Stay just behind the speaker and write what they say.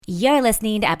You're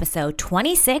listening to episode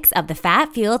 26 of the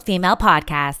Fat Fueled Female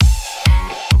Podcast.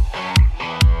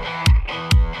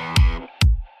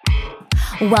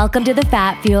 Welcome to the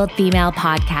Fat Fueled Female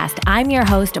Podcast. I'm your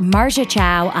host, Marcia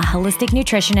Chow, a holistic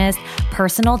nutritionist,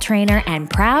 personal trainer, and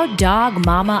proud dog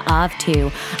mama of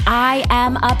two. I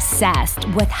am obsessed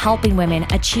with helping women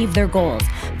achieve their goals,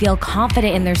 feel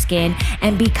confident in their skin,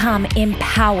 and become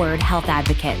empowered health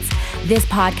advocates. This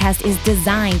podcast is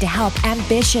designed to help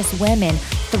ambitious women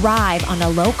thrive on a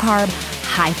low-carb,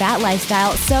 high-fat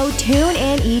lifestyle, so tune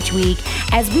in each week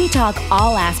as we talk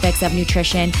all aspects of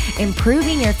nutrition,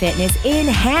 improving your fitness,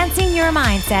 enhancing your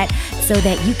mindset so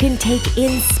that you can take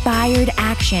inspired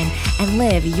action and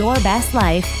live your best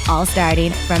life, all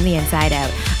starting from the inside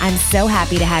out. I'm so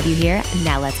happy to have you here.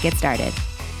 Now let's get started.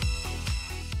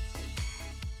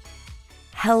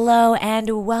 Hello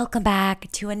and welcome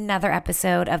back to another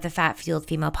episode of the Fat Fueled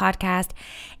Female Podcast.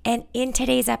 And in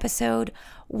today's episode,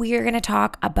 we are going to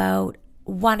talk about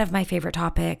one of my favorite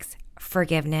topics,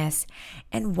 forgiveness,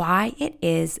 and why it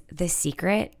is the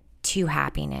secret to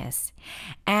happiness.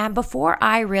 And before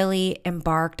I really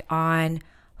embarked on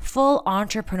full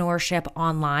entrepreneurship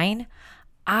online,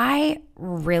 I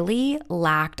really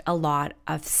lacked a lot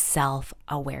of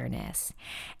self-awareness.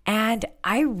 And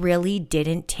I really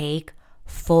didn't take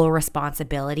full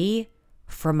responsibility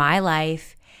for my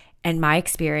life and my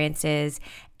experiences.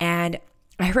 And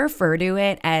I refer to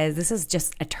it as, this is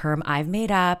just a term I've made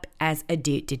up, as a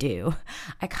do-to-do.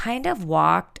 I kind of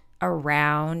walked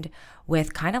around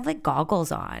with kind of like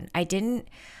goggles on. I didn't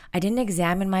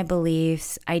examine my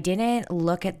beliefs. I didn't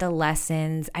look at the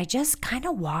lessons. I just kind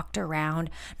of walked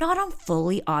around, not on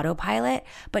fully autopilot,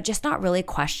 but just not really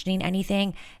questioning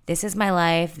anything. This is my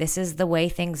life. This is the way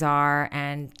things are.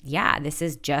 And yeah, this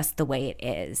is just the way it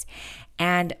is.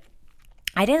 And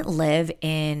I didn't live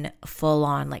in full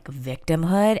on like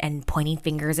victimhood and pointing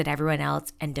fingers at everyone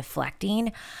else and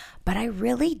deflecting, but I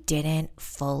really didn't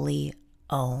fully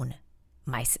own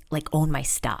my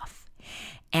stuff.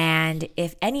 And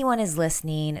if anyone is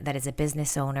listening that is a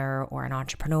business owner or an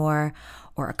entrepreneur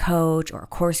or a coach or a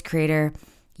course creator,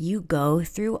 you go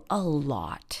through a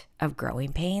lot of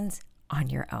growing pains on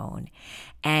your own.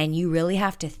 And you really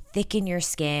have to thicken your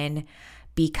skin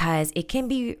because it can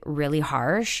be really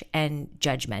harsh and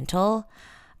judgmental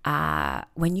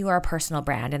when you are a personal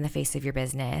brand in the face of your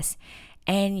business.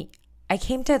 And I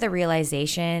came to the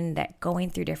realization that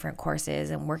going through different courses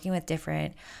and working with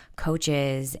different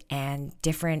coaches and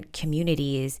different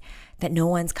communities, that no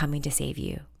one's coming to save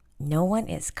you. No one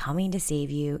is coming to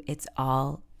save you. It's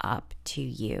all up to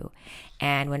you.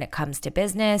 And when it comes to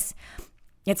business,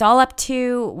 it's all up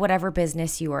to whatever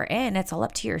business you are in. It's all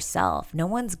up to yourself. No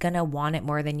one's going to want it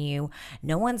more than you.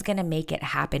 No one's going to make it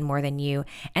happen more than you.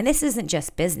 And this isn't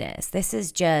just business. This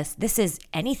is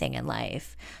anything in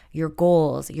life. Your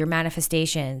goals, your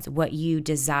manifestations, what you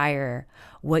desire,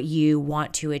 what you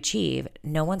want to achieve.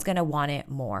 No one's going to want it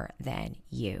more than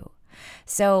you.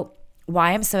 So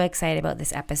why I'm so excited about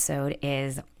this episode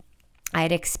is I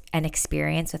had an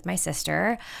experience with my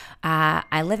sister.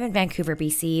 I live in Vancouver,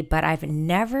 BC, but I've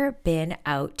never been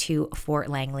out to Fort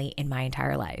Langley in my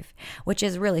entire life, which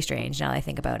is really strange now that I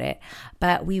think about it.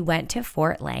 But we went to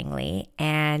Fort Langley,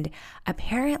 and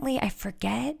apparently, I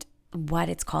forget what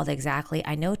it's called exactly.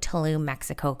 I know Tulum,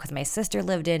 Mexico, because my sister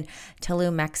lived in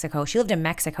Tulum, Mexico. She lived in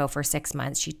Mexico for 6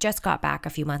 months. She just got back a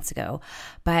few months ago.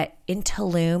 But in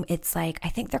Tulum, it's like, I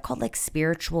think they're called like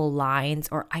spiritual lines,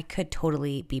 or I could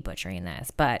totally be butchering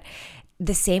this, but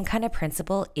the same kind of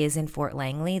principle is in Fort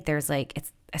Langley. There's like,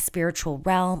 it's a spiritual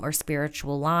realm or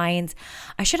spiritual lines.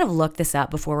 I should have looked this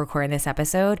up before recording this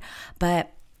episode,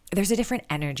 but there's a different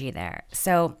energy there.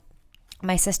 So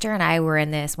my sister and I were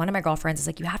in this, one of my girlfriends is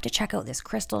like, you have to check out this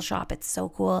crystal shop. It's so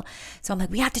cool. So I'm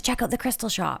like, we have to check out the crystal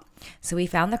shop. So we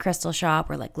found the crystal shop.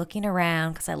 We're like looking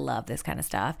around because I love this kind of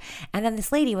stuff. And then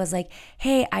this lady was like,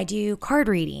 hey, I do card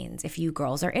readings if you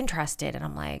girls are interested. And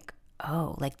I'm like,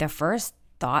 oh, like the first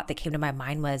thought that came to my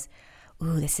mind was,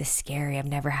 ooh, this is scary. I've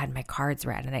never had my cards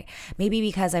read. And maybe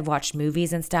because I've watched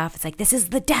movies and stuff, it's like, this is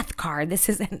the death card. This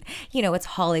isn't, it's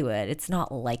Hollywood. It's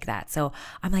not like that. So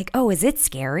I'm like, oh, is it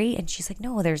scary? And she's like,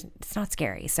 no, it's not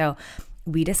scary. So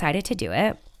we decided to do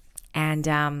it.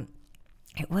 And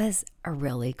it was a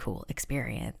really cool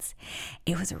experience.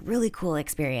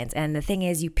 And the thing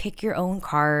is, you pick your own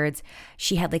cards.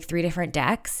 She had like 3 different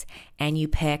decks, and you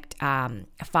picked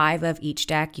 5 of each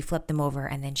deck. You flip them over,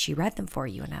 and then she read them for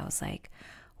you. And I was like,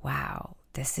 wow,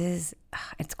 it's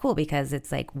cool because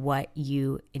it's like what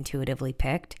you intuitively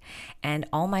picked. And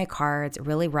all my cards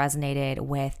really resonated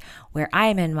with where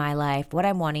I'm in my life, what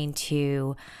I'm wanting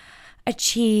to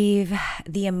achieve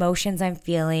the emotions I'm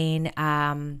feeling.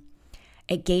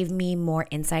 It gave me more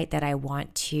insight that I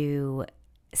want to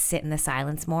sit in the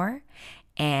silence more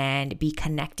and be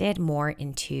connected more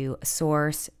into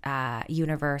source,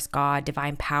 universe, God,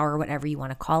 divine power, whatever you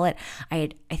want to call it. I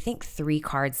had, I think, 3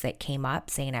 cards that came up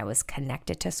saying I was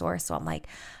connected to source. So I'm like,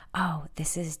 oh,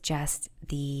 this is just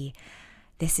a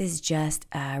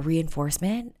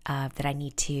reinforcement that I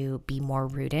need to be more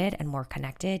rooted and more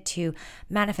connected to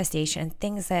manifestation,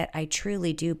 things that I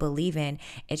truly do believe in.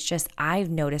 It's just I've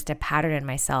noticed a pattern in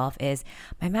myself is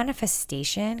my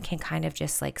manifestation can kind of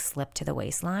just like slip to the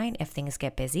waistline if things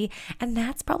get busy. And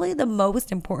that's probably the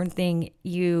most important thing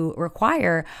you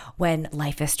require when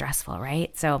life is stressful,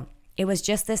 right? So it was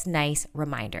just this nice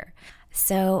reminder.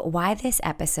 So, why this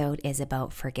episode is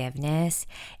about forgiveness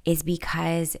is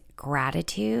because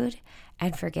gratitude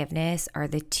and forgiveness are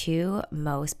the 2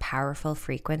 most powerful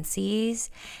frequencies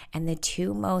and the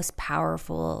 2 most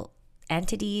powerful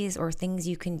entities or things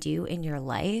you can do in your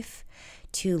life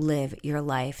to live your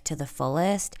life to the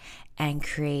fullest and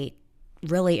create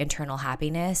really internal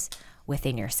happiness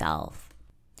within yourself.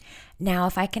 Now,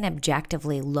 if I can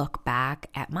objectively look back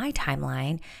at my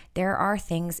timeline, there are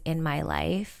things in my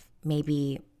life,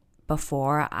 maybe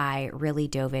before I really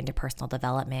dove into personal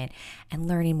development and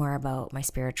learning more about my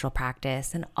spiritual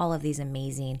practice and all of these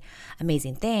amazing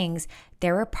things,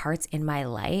 there were parts in my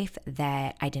life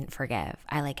that I didn't forgive.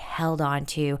 I like held on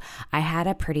to. I had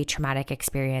a pretty traumatic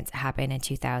experience happen in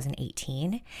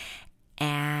 2018,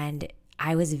 and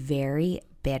I was very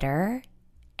bitter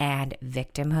and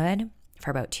victimhood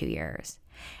for about 2 years.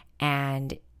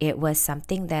 And it was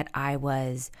something that I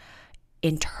was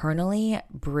internally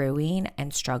brewing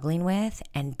and struggling with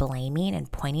and blaming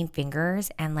and pointing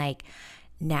fingers. And like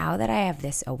now that I have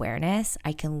this awareness,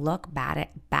 I can look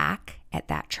back at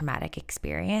that traumatic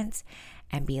experience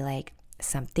and be like,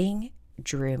 something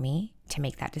drew me to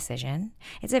make that decision.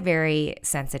 It's a very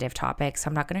sensitive topic, so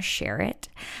I'm not going to share it.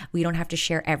 We don't have to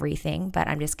share everything, but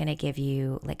I'm just going to give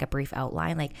you like a brief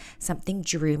outline. Like something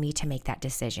drew me to make that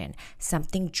decision.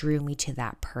 Something drew me to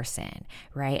that person,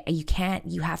 right?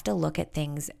 You have to look at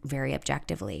things very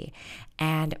objectively.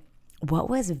 And what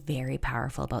was very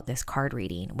powerful about this card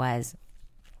reading was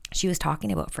she was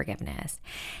talking about forgiveness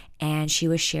and she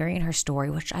was sharing her story,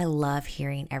 which I love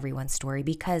hearing everyone's story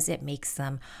because it makes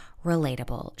them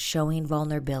relatable, showing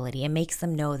vulnerability. It makes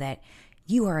them know that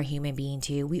you are a human being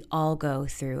too. We all go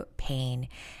through pain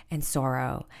and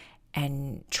sorrow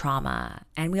and trauma,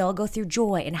 and we all go through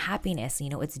joy and happiness. You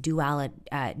know, it's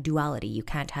duality. You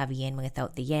can't have yin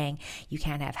without the yang. You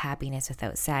can't have happiness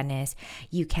without sadness.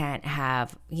 You can't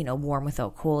have, warm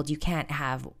without cold. You can't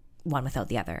have one without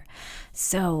the other.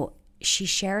 So she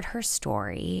shared her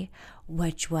story,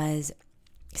 which was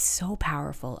so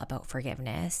powerful about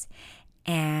forgiveness.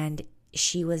 And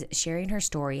she was sharing her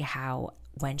story how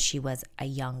when she was a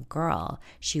young girl,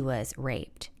 she was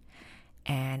raped.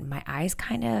 And my eyes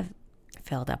kind of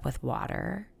filled up with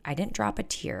water. I didn't drop a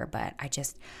tear, but I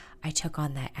took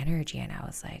on that energy and I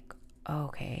was like, oh,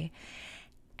 okay.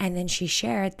 And then she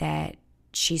shared that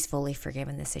she's fully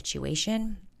forgiven the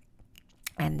situation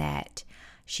and that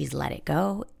she's let it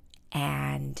go.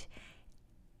 And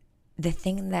the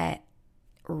thing that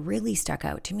really stuck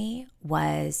out to me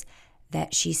was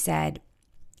that she said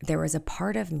there was a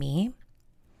part of me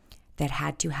that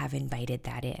had to have invited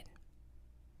that in.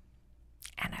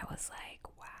 And I was like,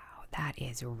 wow, that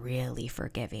is really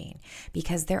forgiving,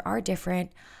 because there are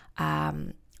different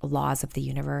laws of the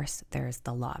universe. There's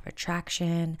the law of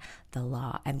attraction,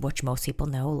 and which most people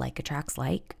know, like attracts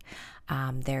like.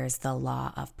 There's the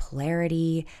law of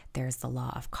polarity. There's the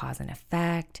law of cause and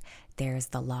effect. There's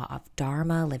the law of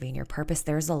dharma, living your purpose.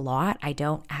 There's a lot. I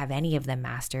don't have any of them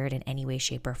mastered in any way,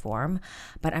 shape, or form,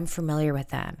 but I'm familiar with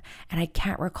them. And I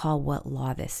can't recall what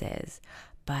law this is.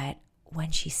 But when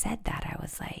she said that, I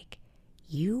was like,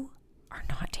 you are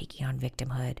not taking on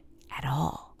victimhood at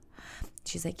all.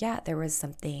 She's like, yeah, there was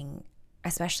something,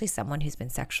 especially someone who's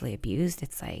been sexually abused.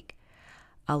 It's like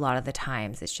a lot of the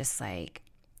times it's just like,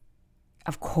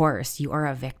 of course you are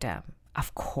a victim.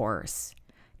 Of course,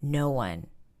 no one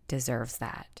deserves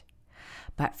that.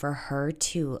 But for her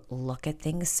to look at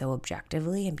things so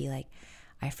objectively and be like,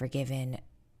 I've forgiven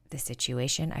the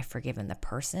situation, I've forgiven the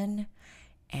person,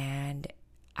 and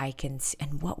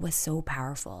and what was so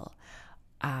powerful,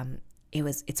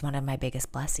 it's one of my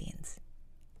biggest blessings.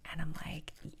 And I'm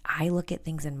like, I look at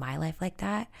things in my life like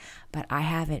that, but I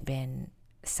haven't been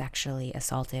sexually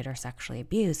assaulted or sexually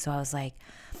abused. So I was like,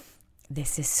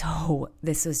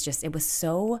 it was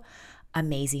so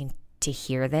amazing to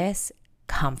hear this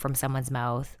come from someone's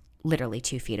mouth literally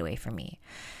 2 feet away from me.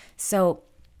 So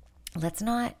let's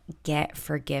not get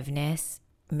forgiveness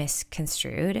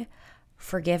misconstrued.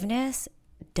 Forgiveness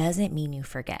doesn't mean you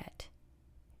forget.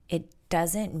 It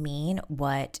doesn't mean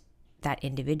what that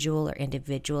individual or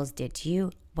individuals did to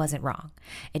you wasn't wrong.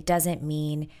 It doesn't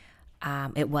mean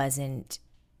it was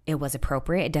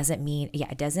appropriate. It doesn't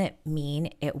mean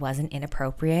it wasn't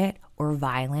inappropriate or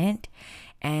violent.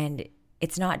 And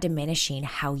it's not diminishing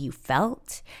how you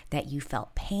felt, that you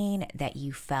felt pain, that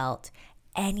you felt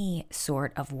any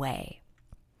sort of way.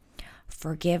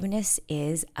 Forgiveness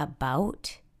is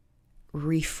about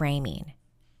reframing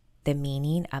the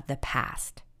meaning of the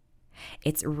past.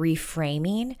 It's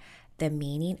reframing the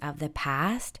meaning of the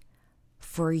past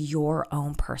for your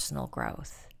own personal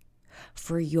growth,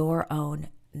 for your own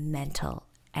mental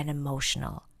and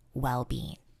emotional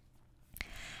well-being.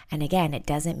 And again, it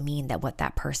doesn't mean that what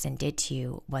that person did to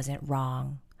you wasn't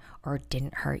wrong or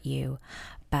didn't hurt you,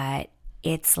 but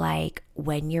it's like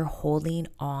when you're holding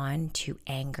on to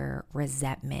anger,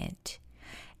 resentment,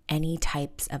 any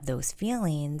types of those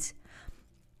feelings,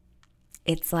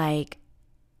 it's like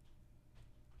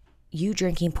you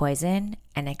drinking poison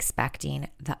and expecting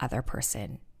the other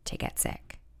person to get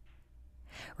sick,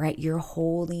 right? You're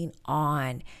holding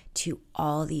on to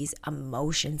all these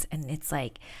emotions and it's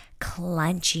like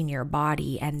clenching your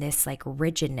body and this like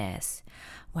rigidness,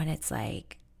 when it's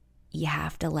like you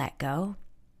have to let go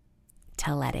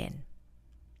to let in.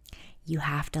 You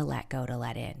have to let go to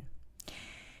let in.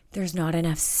 There's not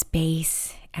enough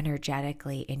space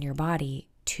energetically in your body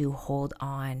to hold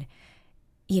on.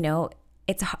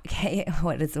 It's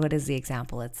what is the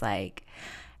example? It's like,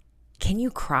 can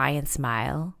you cry and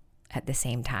smile at the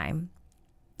same time?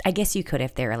 I guess you could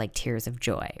if there are like tears of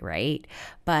joy, right?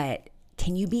 But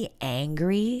can you be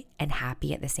angry and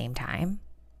happy at the same time?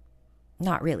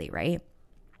 Not really, right?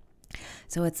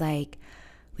 So it's like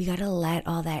we got to let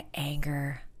all that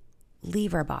anger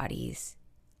leave our bodies,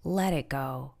 let it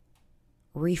go.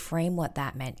 Reframe what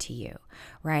that meant to you,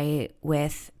 right?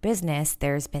 With business,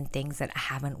 there's been things that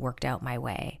haven't worked out my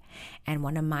way. And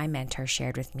one of my mentors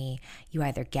shared with me, you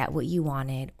either get what you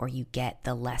wanted or you get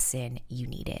the lesson you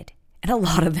needed. And a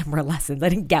lot of them were lessons. I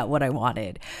didn't get what I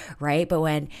wanted, right? But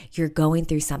when you're going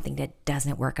through something that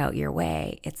doesn't work out your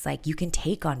way, it's like you can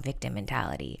take on victim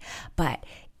mentality. But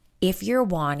if you're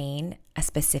wanting a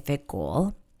specific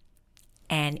goal,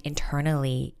 and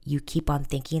internally you keep on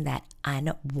thinking that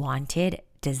unwanted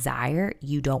desire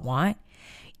you don't want,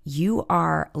 you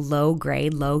are low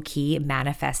grade, low key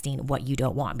manifesting what you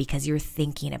don't want because you're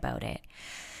thinking about it.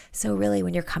 So really,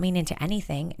 when you're coming into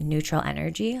anything, neutral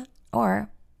energy, or,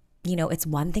 it's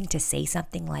one thing to say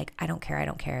something like, I don't care, I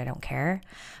don't care, I don't care.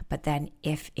 But then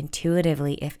if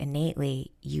intuitively, if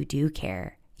innately you do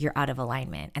care, you're out of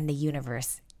alignment and the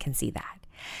universe can see that.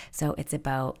 So it's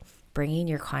about bringing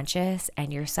your conscious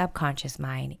and your subconscious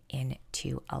mind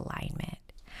into alignment.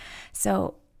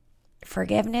 So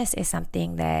forgiveness is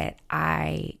something that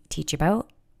I teach about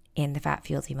in the Fat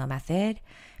Fueled Female Method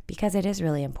because it is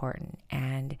really important,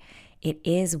 and it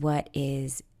is what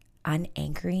is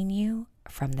unanchoring you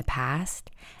from the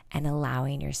past and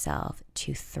allowing yourself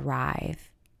to thrive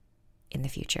in the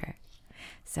future.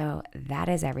 So that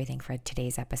is everything for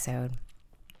today's episode.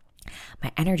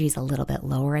 My energy is a little bit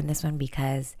lower in this one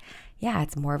because,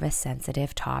 it's more of a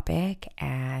sensitive topic.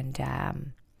 And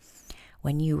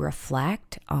when you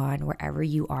reflect on wherever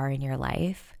you are in your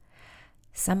life,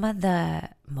 some of the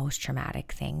most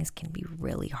traumatic things can be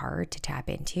really hard to tap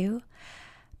into.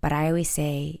 But I always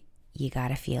say you got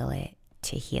to feel it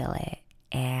to heal it.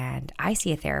 And I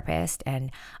see a therapist,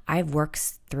 and I've worked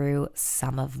through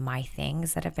some of my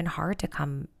things that have been hard to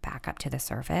come back up to the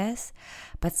surface.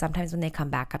 But sometimes when they come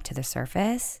back up to the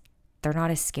surface, they're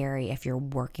not as scary if you're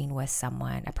working with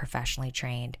someone, a professionally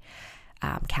trained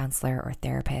counselor or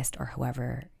therapist or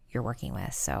whoever you're working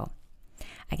with. So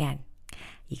again,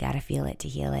 you got to feel it to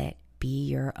heal it. Be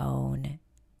your own,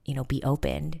 be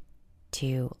open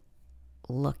to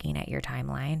looking at your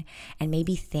timeline and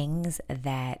maybe things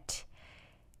that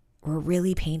were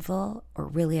really painful or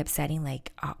really upsetting.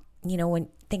 Like,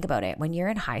 think about it, when you're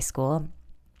in high school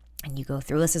and you go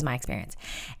through, this is my experience,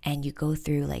 and you go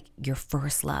through like your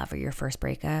first love or your first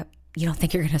breakup, you don't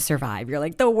think you're going to survive. You're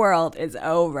like, the world is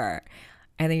over.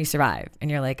 And then you survive and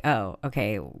you're like, oh,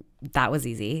 okay, that was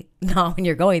easy. Not when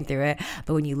you're going through it,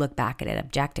 but when you look back at it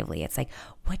objectively, it's like,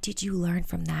 what did you learn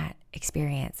from that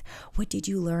experience? What did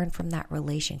you learn from that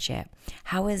relationship?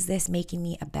 How is this making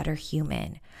me a better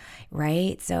human?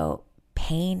 Right? So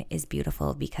pain is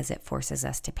beautiful because it forces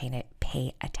us to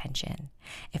pay attention.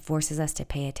 It forces us to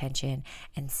pay attention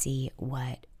and see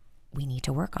what we need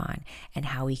to work on and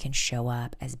how we can show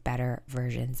up as better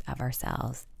versions of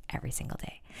ourselves every single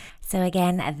day. So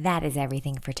again, that is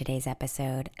everything for today's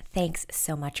episode. Thanks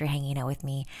so much for hanging out with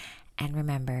me. And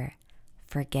remember,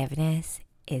 forgiveness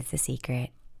is the secret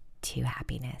to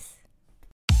happiness.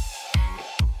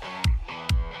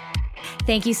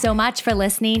 Thank you so much for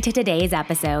listening to today's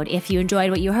episode. If you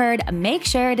enjoyed what you heard, make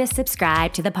sure to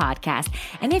subscribe to the podcast.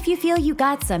 And if you feel you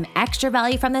got some extra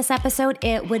value from this episode,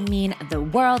 it would mean the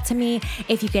world to me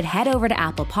if you could head over to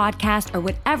Apple Podcast or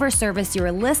whatever service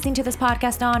you're listening to this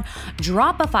podcast on,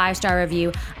 drop a 5-star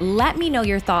review, let me know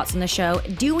your thoughts on the show.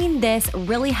 Doing this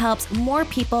really helps more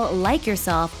people like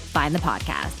yourself find the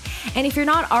podcast. And if you're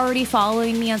not already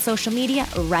following me on social media,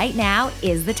 right now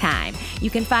is the time. You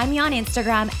can find me on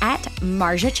Instagram at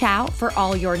Marja Chow for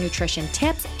all your nutrition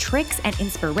tips, tricks, and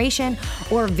inspiration,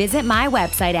 or visit my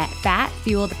website at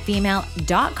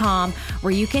fatfueledfemale.com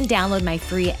where you can download my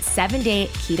free 7-day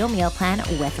keto meal plan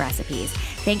with recipes.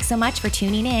 Thanks so much for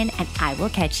tuning in, and I will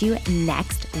catch you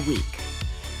next week.